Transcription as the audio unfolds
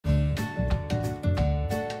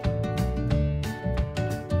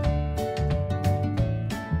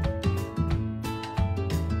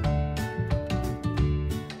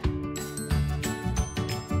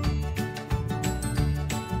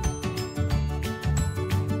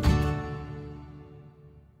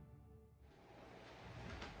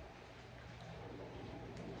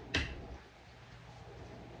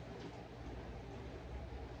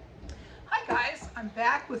I'm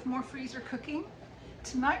back with more freezer cooking.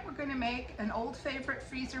 Tonight we're going to make an old favorite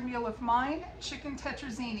freezer meal of mine, Chicken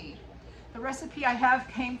Tetrazzini. The recipe I have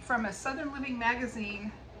came from a Southern Living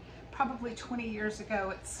magazine probably 20 years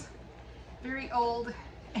ago. It's very old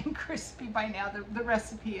and crispy by now, the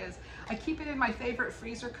recipe is. I keep it in my favorite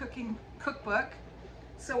freezer cooking cookbook,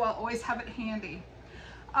 so I'll always have it handy.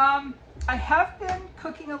 I have been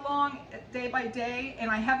cooking along day by day,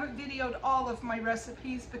 and I haven't videoed all of my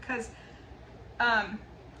recipes because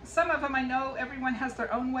some of them I know everyone has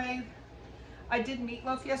their own way. I did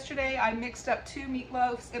meatloaf yesterday. I mixed up 2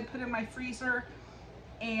 meatloaves and put in my freezer,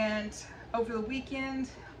 and over the weekend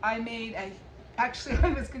I made actually I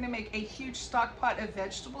was going to make a huge stock pot of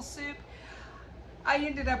vegetable soup. I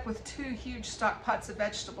ended up with 2 huge stock pots of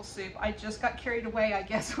vegetable soup. I just got carried away, I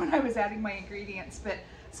guess, when I was adding my ingredients. But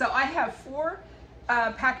so I have 4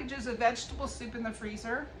 packages of vegetable soup in the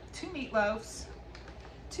freezer, 2 meatloaves,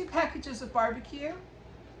 2 packages of barbecue,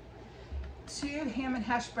 2 ham and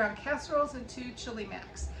hash brown casseroles, and 2 chili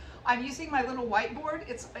macs. I'm using my little whiteboard.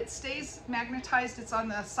 It stays magnetized. It's on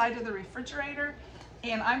the side of the refrigerator,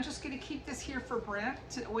 and I'm just going to keep this here for Brent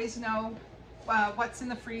to always know what's in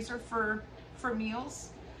the freezer for meals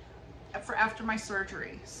for after my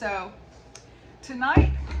surgery. So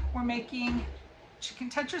tonight we're making chicken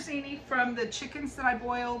tetrazzini from the chickens that I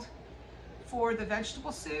boiled for the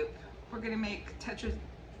vegetable soup. We're going to make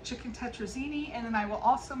chicken tetrazzini, and then I will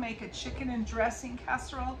also make a chicken and dressing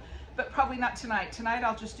casserole, but probably not tonight. Tonight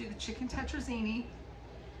I'll just do the chicken tetrazzini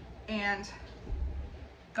and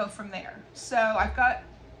go from there. So I've got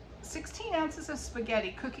 16 ounces of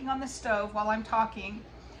spaghetti cooking on the stove while I'm talking,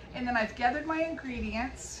 and then I've gathered my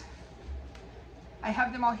ingredients. I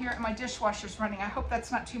have them all here, and my dishwasher's running. I hope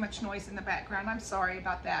that's not too much noise in the background. I'm sorry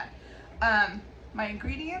about that. My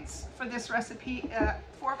ingredients for this recipe,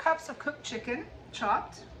 4 cups of cooked chicken,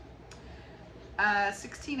 chopped,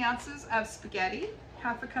 16 ounces of spaghetti,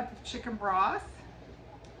 half a cup of chicken broth,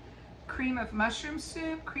 cream of mushroom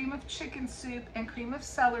soup, cream of chicken soup, and cream of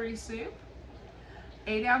celery soup,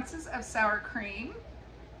 8 ounces of sour cream,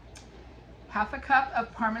 half a cup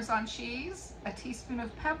of Parmesan cheese, a teaspoon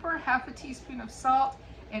of pepper, half a teaspoon of salt,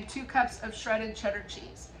 and 2 cups of shredded cheddar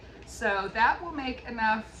cheese. So that will make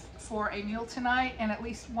enough for a meal tonight and at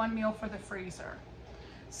least 1 meal for the freezer.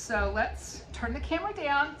 So let's turn the camera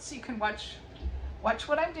down so you can watch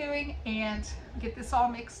what I'm doing and get this all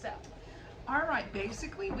mixed up. All right,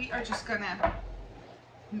 basically we are just gonna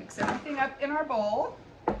mix everything up in our bowl.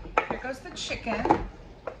 Here goes the chicken.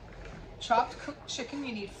 Chopped cooked chicken,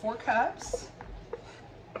 you need 4 cups.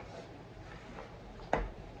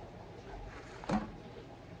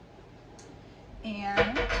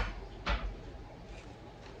 And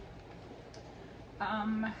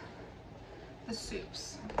the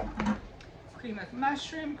soups. Cream of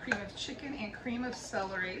mushroom, cream of chicken, and cream of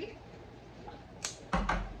celery.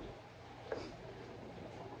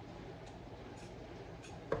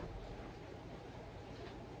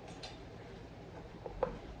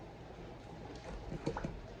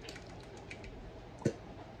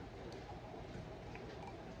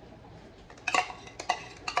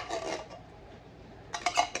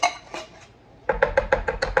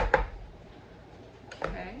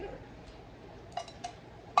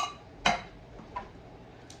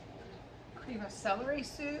 Cream of celery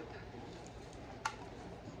soup,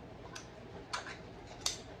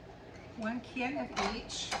 1 can of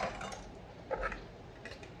each.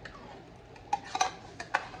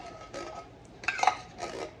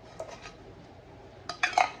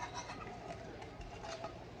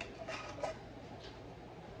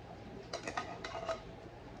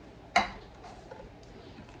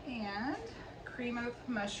 And cream of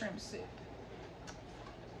mushroom soup.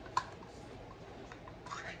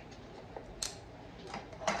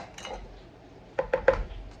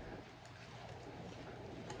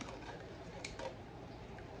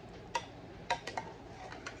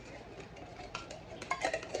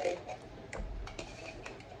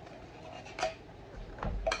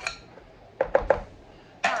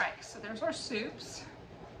 There's our soups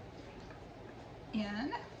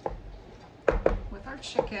in with our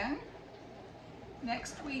chicken.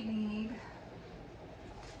 Next we need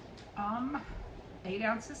 8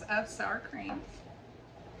 ounces of sour cream.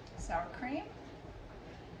 Sour cream,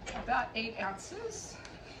 about 8 ounces.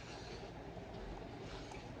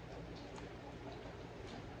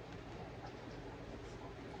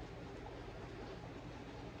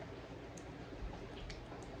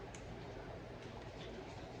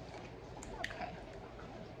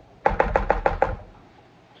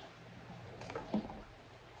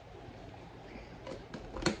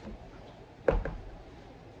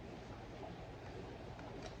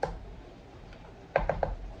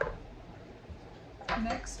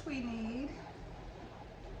 Next we need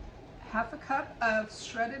half a cup of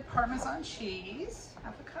shredded Parmesan cheese,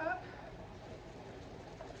 half a cup.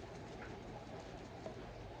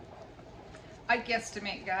 I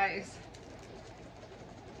guesstimate, guys.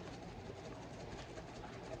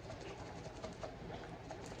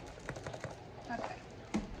 Okay.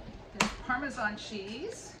 There's Parmesan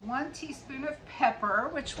cheese, 1 teaspoon of pepper,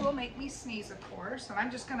 which will make me sneeze, of course. And I'm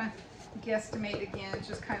just gonna guesstimate again,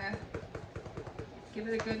 just kind of give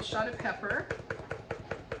it a good shot of pepper.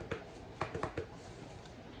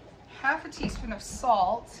 Half a teaspoon of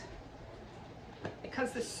salt,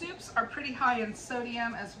 because the soups are pretty high in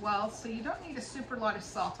sodium as well, so you don't need a super lot of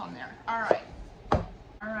salt on there. All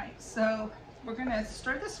right, so we're gonna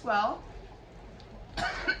stir this well,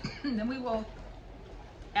 and then we will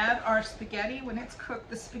add our spaghetti. When it's cooked,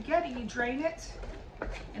 the spaghetti, you drain it,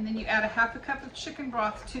 and then you add a half a cup of chicken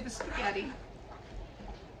broth to the spaghetti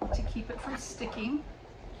to keep it from sticking.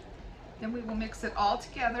 Then we will mix it all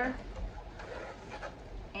together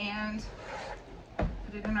and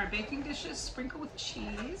put it in our baking dishes, sprinkle with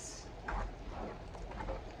cheese.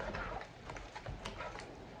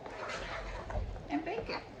 And bake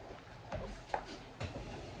it.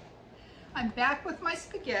 I'm back with my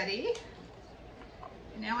spaghetti.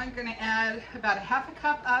 And now I'm gonna add about a half a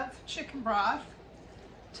cup of chicken broth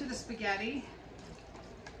to the spaghetti.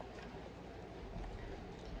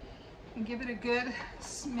 And give it a good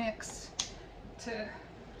mix to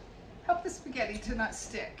help the spaghetti to not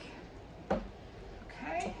stick.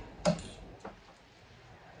 Okay.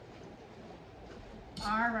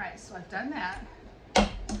 All right, so I've done that.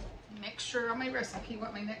 Make sure on my recipe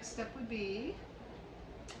what my next step would be.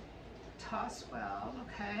 Toss well,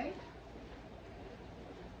 okay.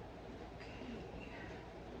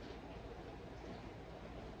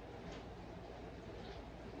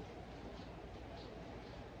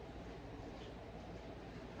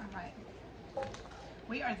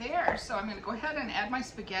 We are there, so I'm going to go ahead and add my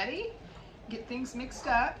spaghetti, get things mixed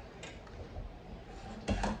up.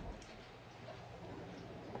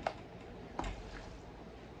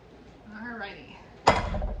 Alrighty.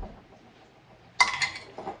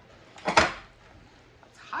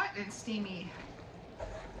 It's hot and steamy.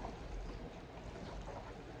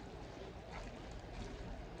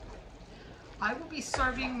 I will be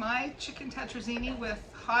serving my chicken tetrazzini with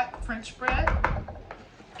hot French bread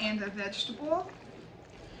and a vegetable.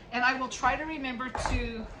 And I will try to remember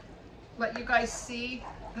to let you guys see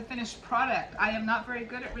the finished product. I am not very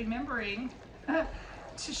good at remembering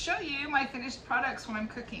to show you my finished products when I'm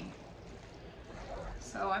cooking.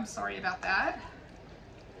 So I'm sorry about that.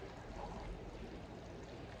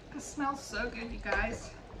 This smells so good, you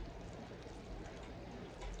guys.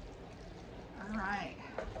 All right.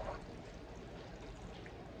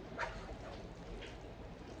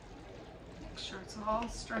 Make sure it's all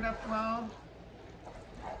stirred up well.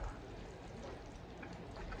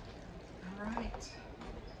 Right.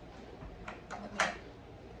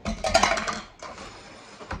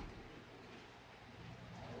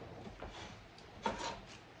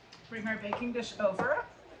 Bring our baking dish over,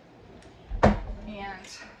 and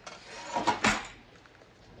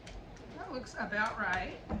that looks about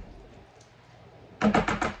right.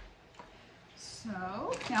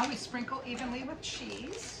 So now we sprinkle evenly with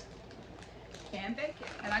cheese and bake it.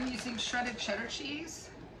 And I'm using shredded cheddar cheese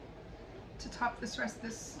to top this rest of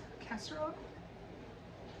this casserole.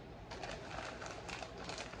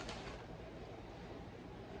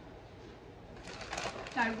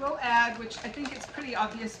 Now I will add, which I think it's pretty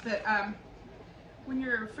obvious, but when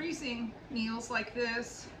you're freezing meals like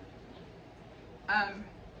this,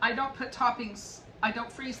 I don't put toppings, I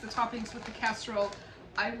don't freeze the toppings with the casserole.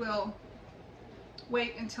 I will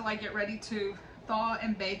wait until I get ready to thaw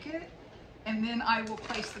and bake it, and then I will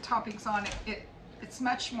place the toppings on it. It's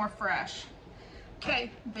much more fresh.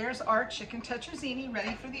 Okay, there's our chicken tetrazzini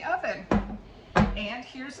ready for the oven. And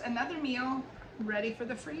here's another meal ready for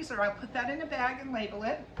the freezer. I'll put that in a bag and label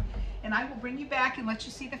it, and I will bring you back and let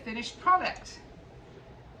you see the finished product.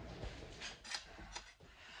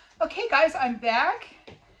 Okay guys, I'm back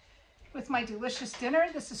with my delicious dinner.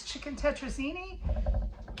 This is chicken tetrazzini,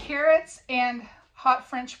 carrots, and hot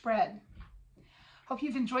French bread. Hope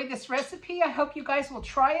you've enjoyed this recipe. I hope you guys will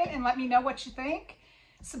try it and let me know what you think.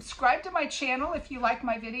 Subscribe to my channel if you like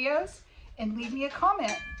my videos, and leave me a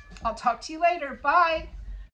comment. I'll talk to you later. Bye.